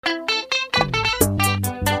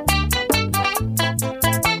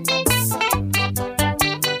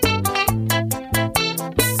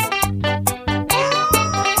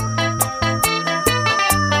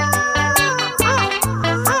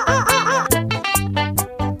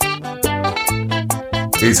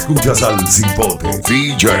Escuchas al cipote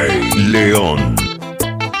DJ León.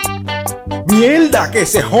 ¡Mierda, que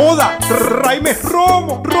se joda! ¡Tráeme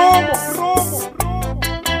romo, romo, romo!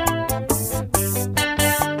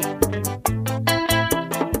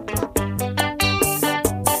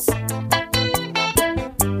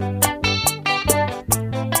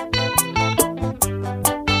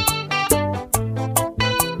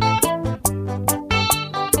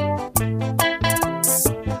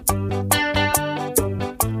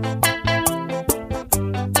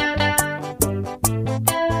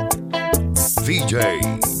 DJ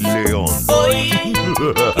León. Hoy que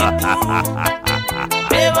tú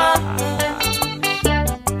te vas,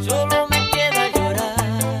 solo me queda llorar.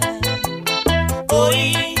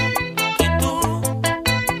 Hoy que tú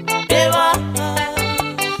te vas,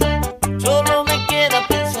 solo me queda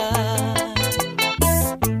pensar.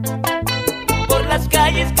 Por las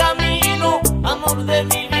calles camino, amor de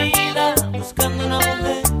mi vida, buscando una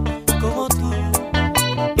mujer como tú,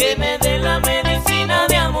 que me dé la medicina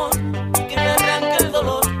de amor, que me arranque el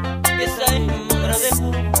dolor que esa hembra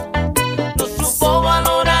dejó. No supo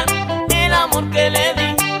valorar el amor que le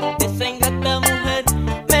di, esa ingrata mujer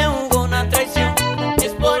me jugó una traición.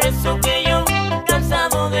 Es por eso que yo,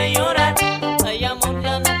 cansado de llorar, ay amor,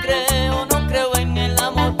 ya no creo en el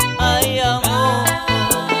amor. Ay amor,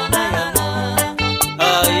 ay amor,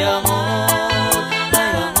 ay amor,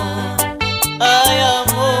 ay amor, ay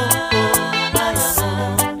amor,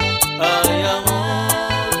 ay amor,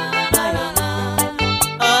 ay amor,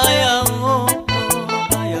 ay amor,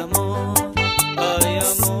 ay amor, ay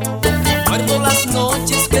amor. Recuerdo las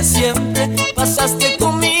noches que siempre pasaste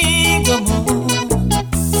conmigo, amor.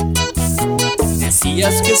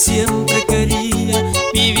 Decías que siempre quería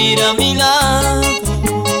vivir a mi lado.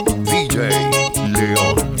 DJ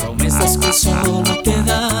León. Promesas que solo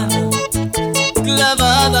quedaron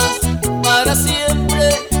clavadas para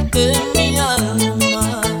siempre en mi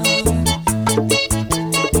alma.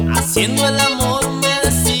 Haciendo el amor me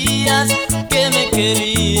decías que me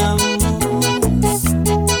querías.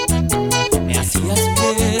 Me hacías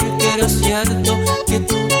creer que era cierto, que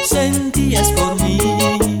tú sentías por mí.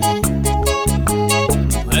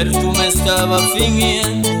 Mujer, tú me estabas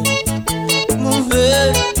fingiendo.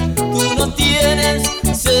 Mujer, tú no tienes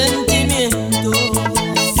sentimientos.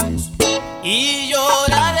 Y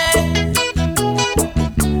lloraré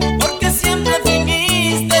porque siempre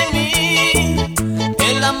fingiste en mí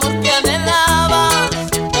el amor que anhelabas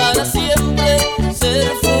para siempre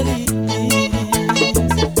ser feliz.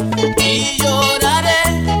 Y lloraré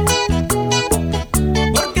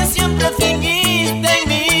porque siempre fingiste en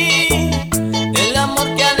mí el amor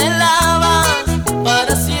que anhelabas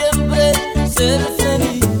para siempre ser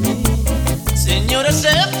feliz. Señores, se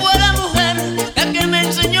fue la mujer, la que me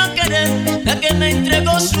enseñó a querer, la que me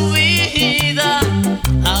entregó su vida.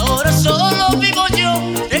 Ahora solo vivo yo,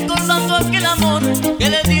 recordando aquel amor que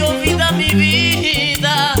le dio vida a mi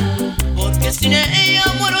vida. Porque sin ella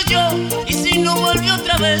muero yo, y si no vuelve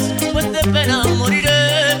otra vez, pues de pena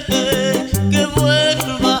moriré. Que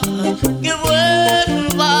vuelva, que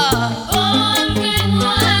vuelva. Porque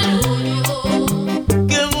muero yo.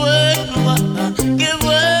 Que vuelva, que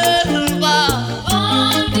vuelva.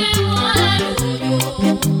 Porque muero yo.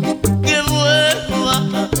 Que vuelva,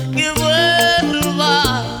 que vuelva.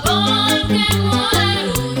 Porque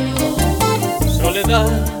muero yo. Soledad,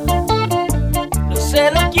 no sé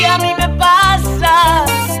lo que a mí me pasa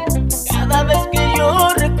cada vez que yo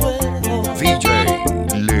recuerdo. DJ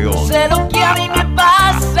León. No sé lo que a mí me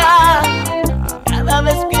pasa cada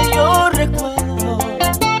vez que yo recuerdo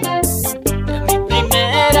de mi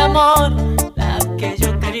primer amor. La que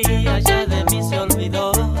yo quería ya de mí se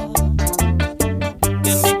olvidó.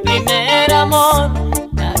 De mi primer amor,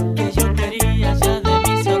 la que yo quería ya de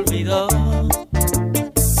mí se olvidó.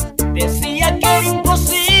 Decía que era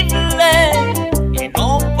imposible, que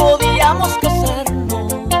no podíamos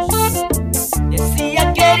casarnos.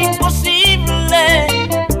 Decía que era imposible,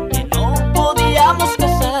 que no podíamos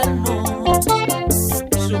casarnos.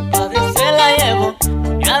 Su padre se la llevó,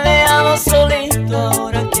 me ha dejado solito,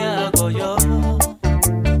 ahora qué hago yo.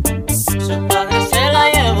 Su padre se la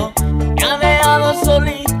llevó, me ha dejado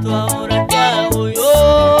solito, ahora qué hago yo.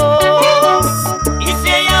 Y si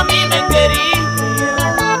ella a mí me quería,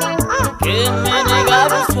 que me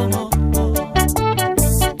negaron su amor.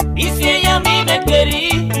 Y si ella a mí me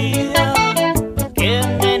quería, que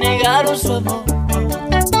me negaron su amor.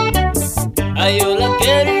 Ay, yo la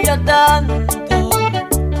quería tanto,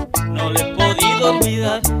 no le he podido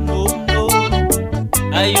olvidar, no, no.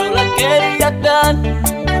 Ay, yo la quería tanto,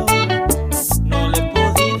 no le he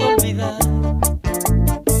podido olvidar.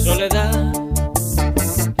 Soledad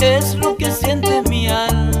es lo que siente mi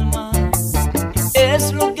alma.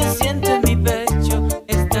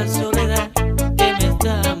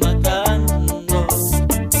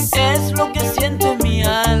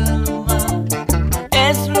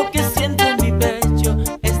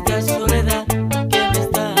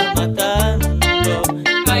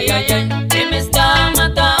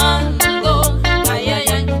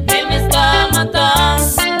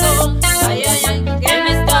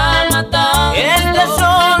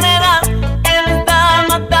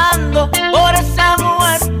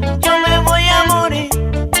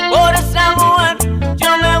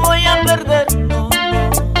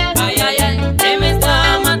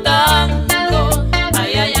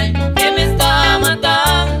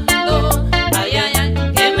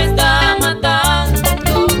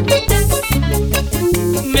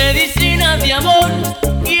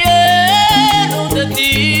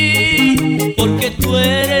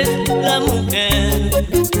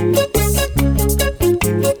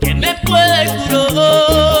 ¿Quién me puede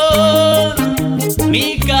curar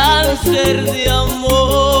mi cáncer de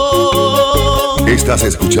amor? Estás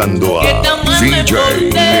escuchando Que a tan mal me DJ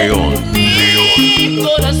porté León. mi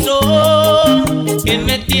corazón, que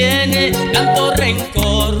me tiene tanto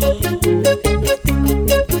rencor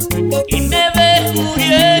y me ves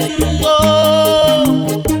muriendo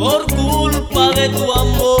por culpa de tu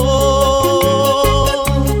amor.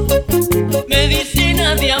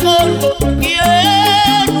 Medicina de amor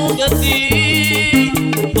quiero de ti,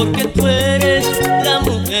 porque tú eres la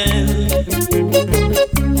mujer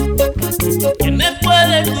que me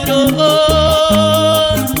puede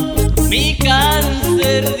curar mi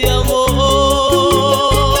cáncer de amor.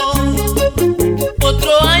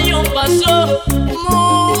 Otro año pasó,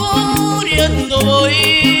 muriendo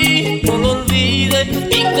voy, no lo olvides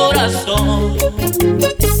mi corazón.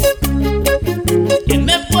 ¿Quién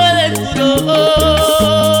me puede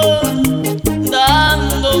curar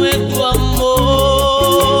dándome tu amor?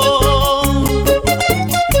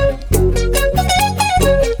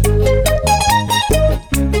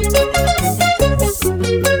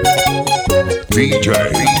 DJ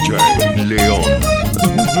León.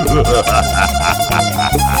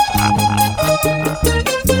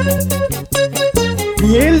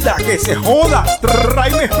 Mierda, que se joda.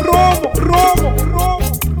 Tráeme romo, romo, romo.